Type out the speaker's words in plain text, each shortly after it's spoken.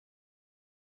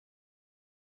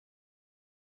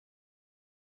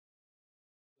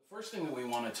First thing that we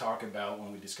want to talk about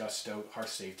when we discuss hearth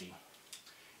safety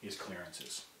is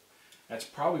clearances. That's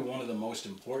probably one of the most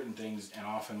important things and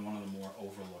often one of the more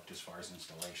overlooked as far as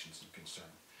installations are concerned.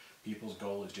 People's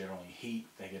goal is generally heat.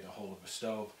 They get a hold of a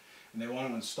stove and they want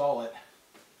to install it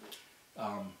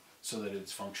so that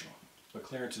it's functional. But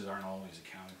clearances aren't always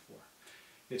accounted for.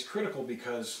 It's critical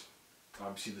because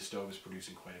obviously the stove is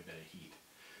producing quite a bit of heat.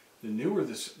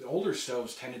 The older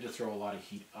stoves tended to throw a lot of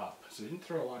heat up, so they didn't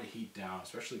throw a lot of heat down,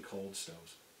 especially cold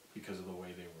stoves, because of the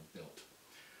way they were built.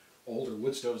 Older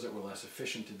wood stoves that were less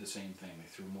efficient did the same thing. They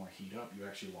threw more heat up. You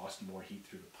actually lost more heat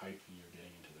through the pipe than you're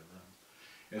getting into the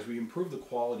room. As we improve the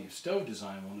quality of stove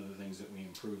design, one of the things that we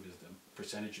improve is the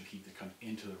percentage of heat that comes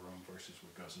into the room versus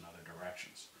what goes in other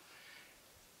directions.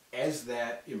 As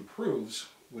that improves,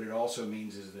 what it also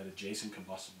means is that adjacent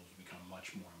combustibles become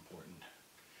much more important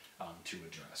to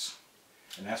address.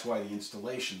 And that's why the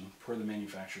installation, per the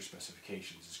manufacturer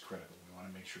specifications, is critical. We want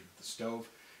to make sure that the stove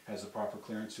has the proper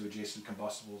clearance to adjacent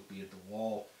combustibles, be it the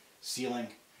wall, ceiling,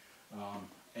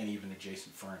 and even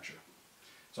adjacent furniture.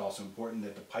 It's also important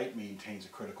that the pipe maintains a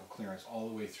critical clearance all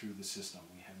the way through the system.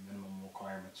 We have minimum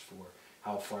requirements for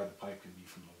how far the pipe can be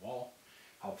from the wall,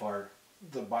 how far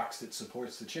the box that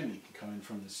supports the chimney can come in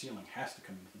from the ceiling, has to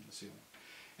come in from the ceiling.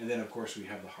 And then of course we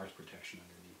have the hearth protection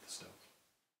underneath the stove.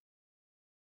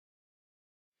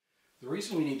 The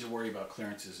reason we need to worry about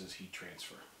clearances is heat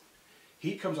transfer.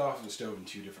 Heat comes off of the stove in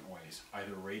two different ways,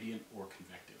 either radiant or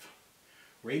convective.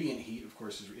 Radiant heat, of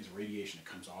course, is radiation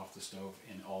that comes off the stove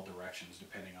in all directions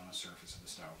depending on the surface of the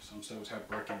stove. Some stoves have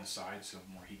brick in the side, so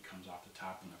more heat comes off the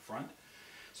top and the front.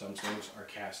 Some stoves are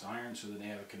cast iron, so that they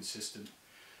have a consistent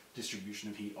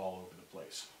distribution of heat all over the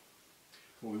place.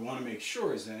 What we want to make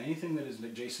sure is that anything that is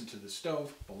adjacent to the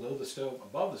stove, below the stove,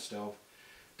 above the stove,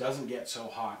 doesn't get so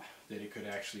hot that it could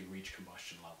actually reach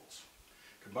combustion levels.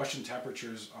 Combustion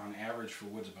temperatures on average for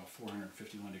wood is about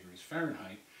 451 degrees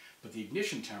Fahrenheit, but the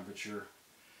ignition temperature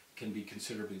can be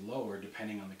considerably lower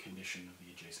depending on the condition of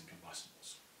the adjacent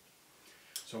combustibles.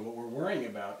 So what we're worrying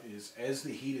about is as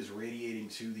the heat is radiating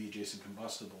to the adjacent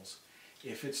combustibles,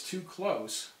 if it's too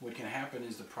close, what can happen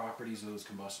is the properties of those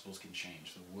combustibles can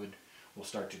change. The wood will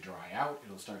start to dry out,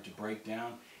 it'll start to break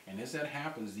down, and as that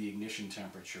happens, the ignition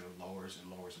temperature lowers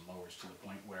and lowers and lowers to the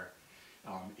point where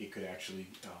it could actually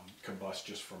combust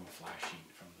just from a flash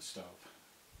heat from the stove.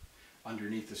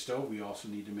 Underneath the stove, we also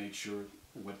need to make sure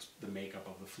what the makeup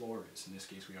of the floor is. In this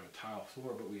case, we have a tile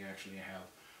floor, but we actually have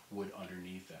wood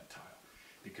underneath that tile.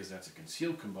 Because that's a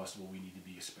concealed combustible, we need to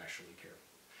be especially careful.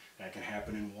 That can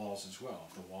happen in walls as well.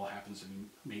 If the wall happens to be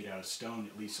made out of stone,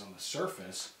 at least on the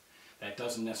surface, that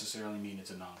doesn't necessarily mean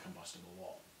it's a non-combustible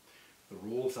wall. The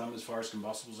rule of thumb as far as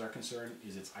combustibles are concerned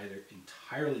is it's either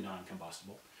entirely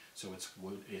non-combustible, so it's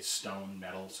wood, it's stone,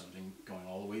 metal, something going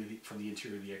all the way from the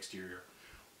interior to the exterior,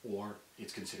 or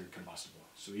it's considered combustible.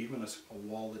 So even a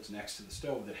wall that's next to the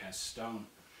stove that has stone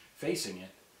facing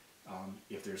it,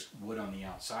 if there's wood on the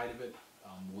outside of it,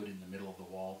 wood in the middle of the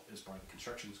wall as far as the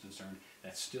construction is concerned,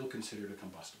 that's still considered a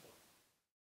combustible.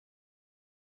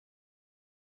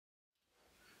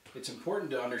 It's important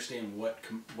to understand what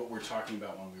we're talking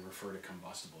about when we refer to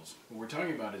combustibles. What we're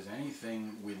talking about is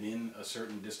anything within a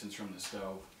certain distance from the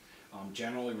stove.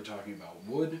 Generally we're talking about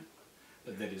wood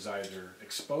that is either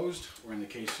exposed, or in the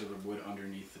case of the wood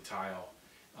underneath the tile,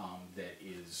 that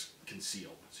is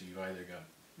concealed. So you've either got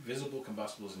visible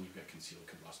combustibles and you've got concealed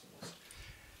combustibles.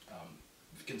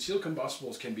 Concealed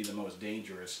combustibles can be the most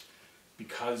dangerous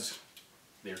because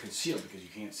they're concealed, because you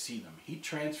can't see them. Heat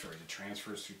transfers. It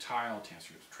transfers through tile,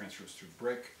 transfers through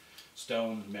brick,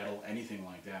 stone, metal, anything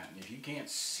like that. And if you can't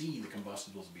see the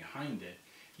combustibles behind it,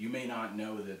 you may not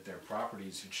know that their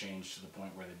properties have changed to the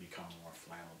point where they become more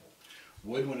flammable.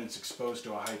 Wood, when it's exposed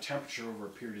to a high temperature over a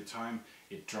period of time,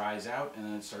 it dries out and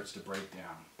then it starts to break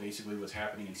down. Basically what's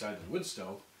happening inside the wood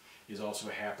stove is also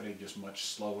happening just much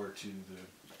slower to the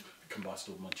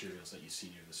combustible materials that you see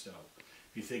near the stove.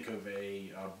 If you think of a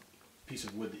piece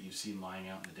of wood that you've seen lying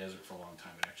out in the desert for a long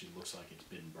time, it actually looks like it's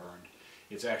been burned.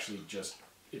 It's actually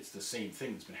it's the same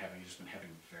thing that's been happening, it's just been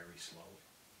happening very slowly.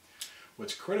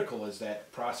 What's critical as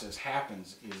that process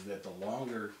happens is that the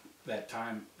longer that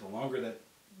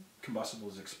combustible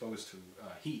is exposed to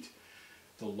heat,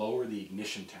 the lower the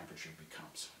ignition temperature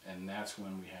becomes. And that's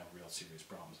when we have real serious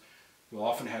problems. We'll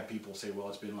often have people say, well,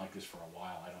 it's been like this for a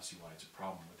while, I don't see why it's a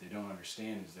problem. What they don't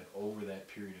understand is that over that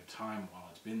period of time while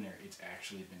it's been there, it's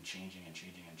actually been changing and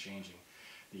changing and changing.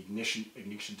 The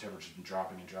ignition temperature has been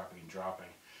dropping and dropping and dropping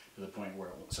to the point where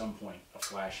at some point a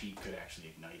flash heat could actually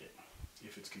ignite it.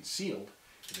 If it's concealed,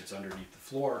 if it's underneath the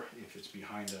floor, if it's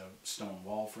behind a stone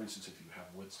wall, for instance, if you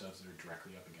have wood studs that are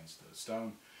directly up against the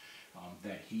stone,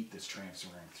 that heat that's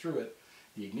transferring through it,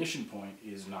 the ignition point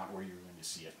is not where you're going to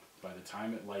see it. By the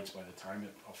time it lights, by the time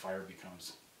a fire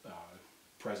becomes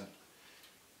present,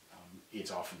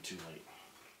 it's often too late.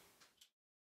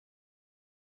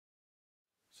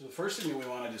 So the first thing that we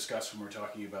want to discuss when we're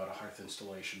talking about a hearth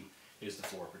installation is the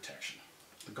floor protection.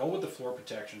 The goal with the floor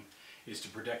protection is to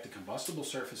protect the combustible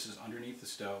surfaces underneath the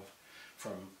stove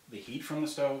from the heat from the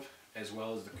stove, as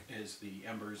well as the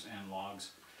embers and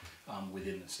logs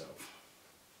within the stove.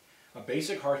 A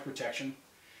basic hearth protection,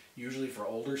 usually for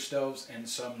older stoves and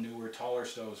some newer, taller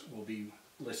stoves, will be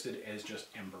listed as just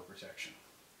ember protection.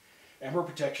 Ember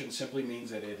protection simply means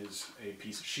that it is a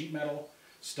piece of sheet metal,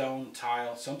 stone,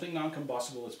 tile, something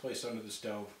non-combustible is placed under the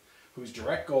stove, whose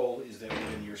direct goal is that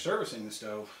when you're servicing the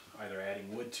stove, either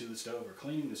adding wood to the stove or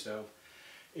cleaning the stove,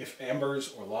 if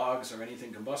embers or logs or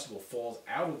anything combustible falls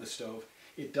out of the stove,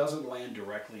 it doesn't land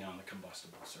directly on the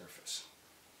combustible surface.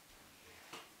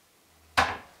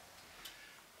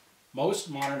 Most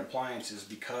modern appliances,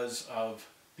 because of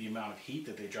the amount of heat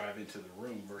that they drive into the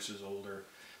room versus older,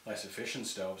 less efficient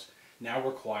stoves, now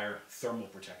require thermal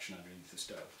protection underneath the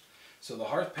stove. So the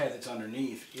hearth pad that's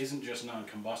underneath isn't just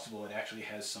non-combustible, it actually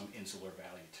has some insular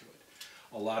value to it.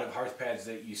 A lot of hearth pads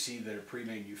that you see that are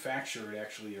pre-manufactured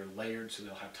actually are layered, so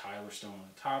they'll have tile or stone on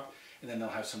the top, and then they'll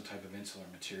have some type of insular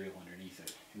material underneath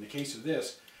it. In the case of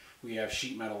this, we have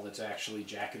sheet metal that's actually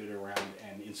jacketed around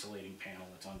an insulating panel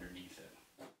that's underneath it.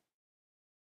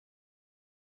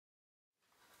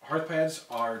 Hearth pads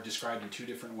are described in two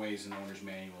different ways in owner's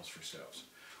manuals for stoves.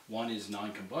 One is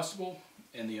non-combustible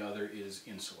and the other is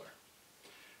insular.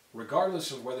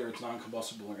 Regardless of whether it's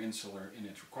non-combustible or insular in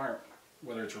its requirement,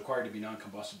 whether it's required to be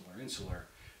non-combustible or insular,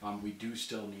 we do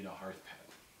still need a hearth pad.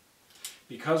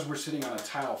 Because we're sitting on a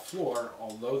tile floor,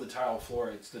 although the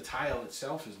tile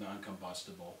itself is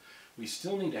non-combustible, we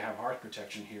still need to have hearth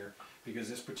protection here because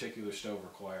this particular stove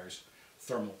requires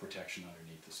thermal protection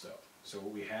underneath the stove. So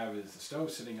what we have is the stove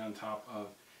sitting on top of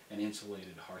an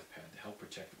insulated hearth pad to help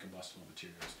protect the combustible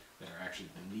materials that are actually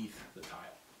beneath the tile.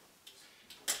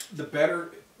 The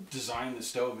better designed the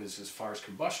stove is as far as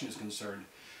combustion is concerned,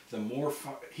 the more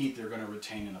heat they're going to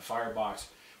retain in the firebox,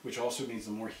 which also means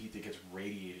the more heat that gets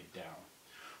radiated down.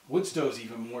 Wood stoves,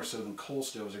 even more so than coal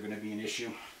stoves, are going to be an issue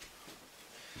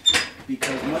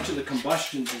because much of the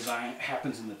combustion design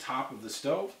happens in the top of the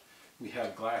stove. We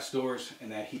have glass doors,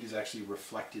 and that heat is actually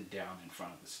reflected down in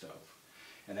front of the stove.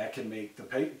 And that can make the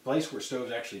place where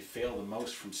stoves actually fail the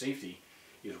most from safety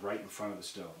is right in front of the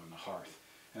stove on the hearth.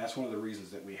 And that's one of the reasons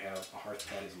that we have a hearth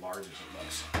pad as large as it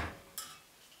looks.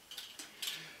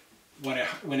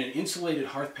 When an insulated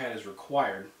hearth pad is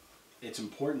required, it's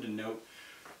important to note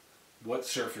what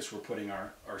surface we're putting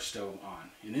our stove on.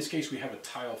 In this case, we have a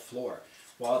tile floor.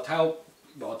 While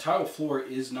a tile floor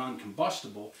is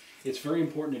non-combustible, it's very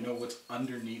important to know what's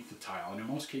underneath the tile. And in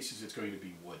most cases, it's going to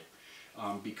be wood.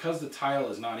 Because the tile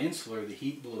is not insular, the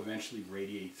heat will eventually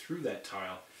radiate through that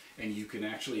tile, and you can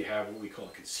actually have what we call a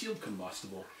concealed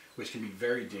combustible, which can be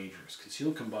very dangerous.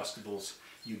 Concealed combustibles,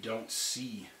 you don't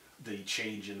see the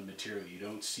change in the material. You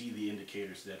don't see the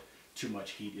indicators that too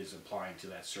much heat is applying to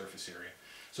that surface area.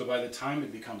 So by the time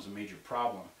it becomes a major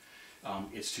problem,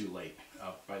 it's too late.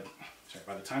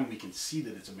 By the time we can see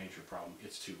that it's a major problem,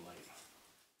 it's too late.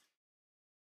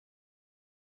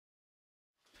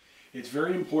 It's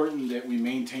very important that we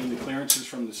maintain the clearances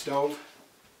from the stove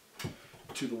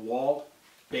to the wall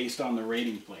based on the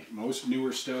rating plate. Most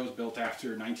newer stoves built after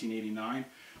 1989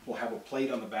 will have a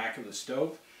plate on the back of the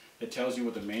stove that tells you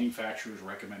what the manufacturer's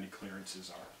recommended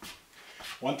clearances are.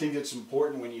 One thing that's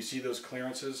important when you see those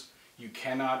clearances, you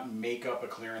cannot make up a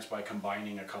clearance by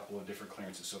combining a couple of different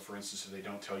clearances. So for instance, if they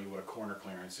don't tell you what a corner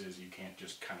clearance is, you can't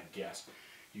just kind of guess.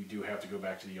 You do have to go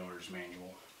back to the owner's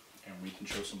manual, and we can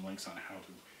show some links on how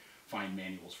to find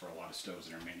manuals for a lot of stoves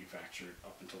that are manufactured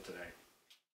up until today.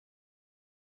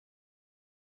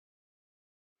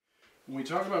 When we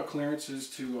talk about clearances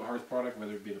to a hearth product,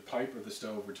 whether it be the pipe or the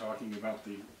stove, we're talking about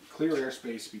the clear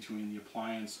airspace between the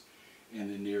appliance and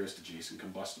the nearest adjacent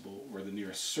combustible, or the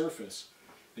nearest surface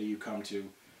that you come to,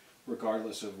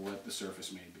 regardless of what the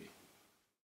surface may be.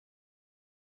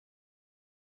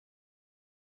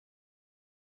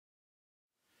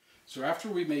 So after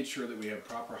we've made sure that we have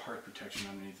proper hearth protection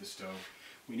underneath the stove,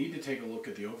 we need to take a look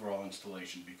at the overall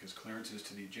installation because clearances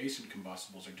to the adjacent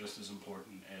combustibles are just as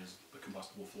important as the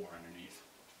combustible floor underneath.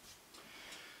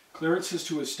 Clearances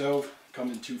to a stove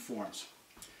come in two forms.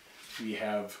 We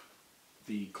have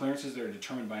the clearances that are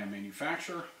determined by a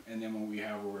manufacturer, and then we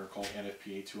have what are called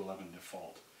NFPA 211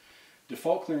 default.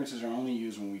 Default clearances are only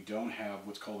used when we don't have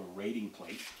what's called a rating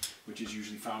plate, which is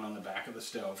usually found on the back of the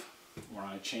stove or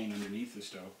on a chain underneath the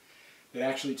stove, that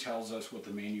actually tells us what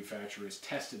the manufacturer has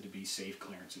tested to be safe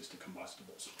clearances to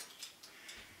combustibles.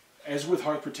 As with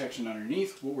hearth protection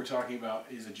underneath, what we're talking about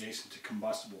is adjacent to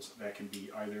combustibles. That can be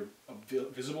either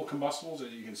visible combustibles,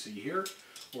 as you can see here,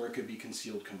 or it could be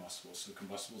concealed combustibles. So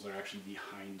combustibles are actually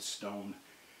behind stone,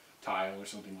 tile, or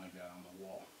something like that on the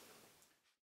wall.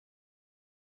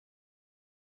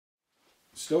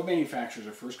 Stove manufacturers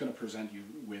are first going to present you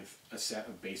with a set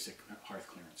of basic hearth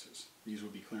clearances. These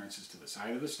would be clearances to the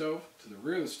side of the stove, to the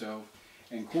rear of the stove,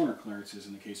 and corner clearances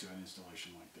in the case of an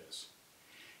installation like this.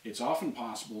 It's often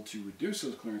possible to reduce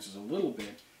those clearances a little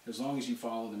bit as long as you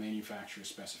follow the manufacturer's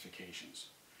specifications.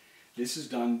 This is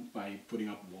done by putting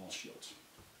up wall shields.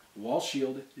 A wall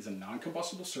shield is a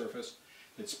non-combustible surface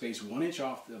that's spaced 1 inch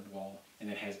off the wall and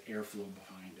it has airflow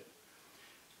behind it.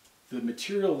 The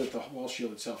material that the wall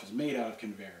shield itself is made out of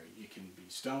can vary. It can be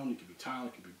stone, it can be tile,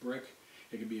 it can be brick,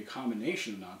 it can be a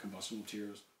combination of non-combustible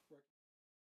materials.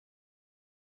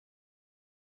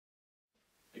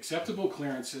 Acceptable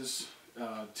clearances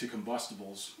to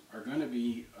combustibles are going to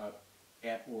be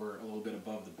at or a little bit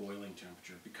above the boiling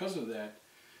temperature. Because of that,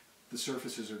 the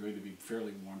surfaces are going to be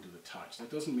fairly warm to the touch.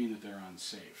 That doesn't mean that they're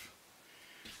unsafe.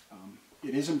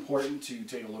 It is important to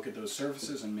take a look at those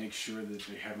surfaces and make sure that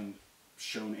they haven't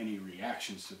shown any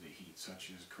reactions to the heat,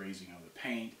 such as crazing of the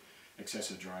paint,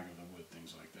 excessive drying of the wood,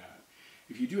 things like that.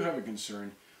 If you do have a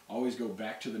concern, always go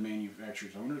back to the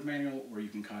manufacturer's owner's manual, or you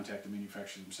can contact the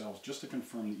manufacturer themselves just to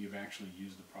confirm that you've actually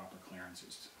used the proper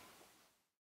clearances.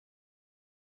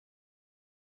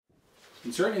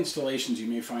 In certain installations, you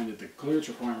may find that the clearance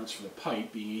requirements for the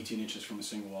pipe, being 18 inches from a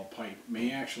single wall pipe,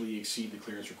 may actually exceed the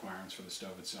clearance requirements for the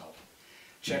stove itself.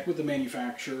 Check with the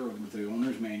manufacturer or with the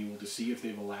owner's manual to see if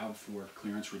they've allowed for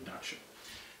clearance reduction.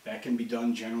 That can be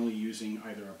done generally using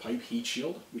either a pipe heat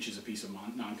shield, which is a piece of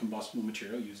non-combustible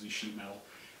material, usually sheet metal,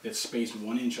 that's spaced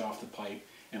 1 inch off the pipe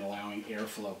and allowing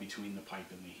airflow between the pipe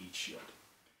and the heat shield.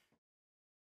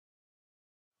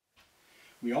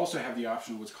 We also have the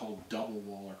option of what's called double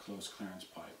wall or close clearance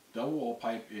pipe. Double wall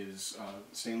pipe is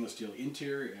stainless steel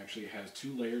interior. It actually has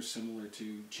 2 layers similar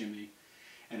to chimney,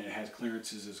 and it has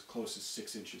clearances as close as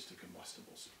 6 inches to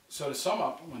combustibles. So to sum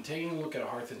up, when taking a look at a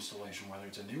hearth installation, whether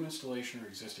it's a new installation or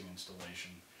existing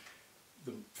installation,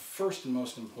 the first and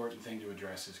most important thing to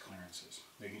address is clearances.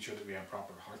 Making sure that we have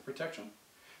proper hearth protection,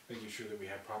 making sure that we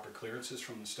have proper clearances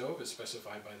from the stove as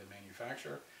specified by the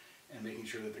manufacturer, and making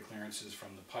sure that the clearances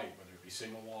from the pipe, whether it be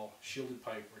single wall, shielded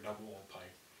pipe, or double wall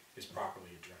pipe, is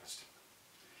properly addressed.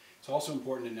 It's also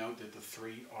important to note that the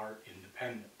 3 are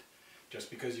independent. Just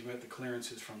because you met the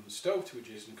clearances from the stove to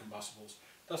adjacent combustibles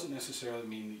doesn't necessarily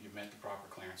mean that you met the proper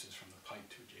clearances from the pipe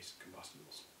to adjacent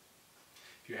combustibles.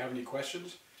 If you have any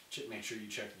questions, make sure you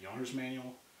check the owner's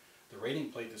manual, the rating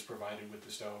plate that's provided with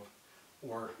the stove,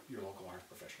 or your local hearth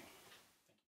professional.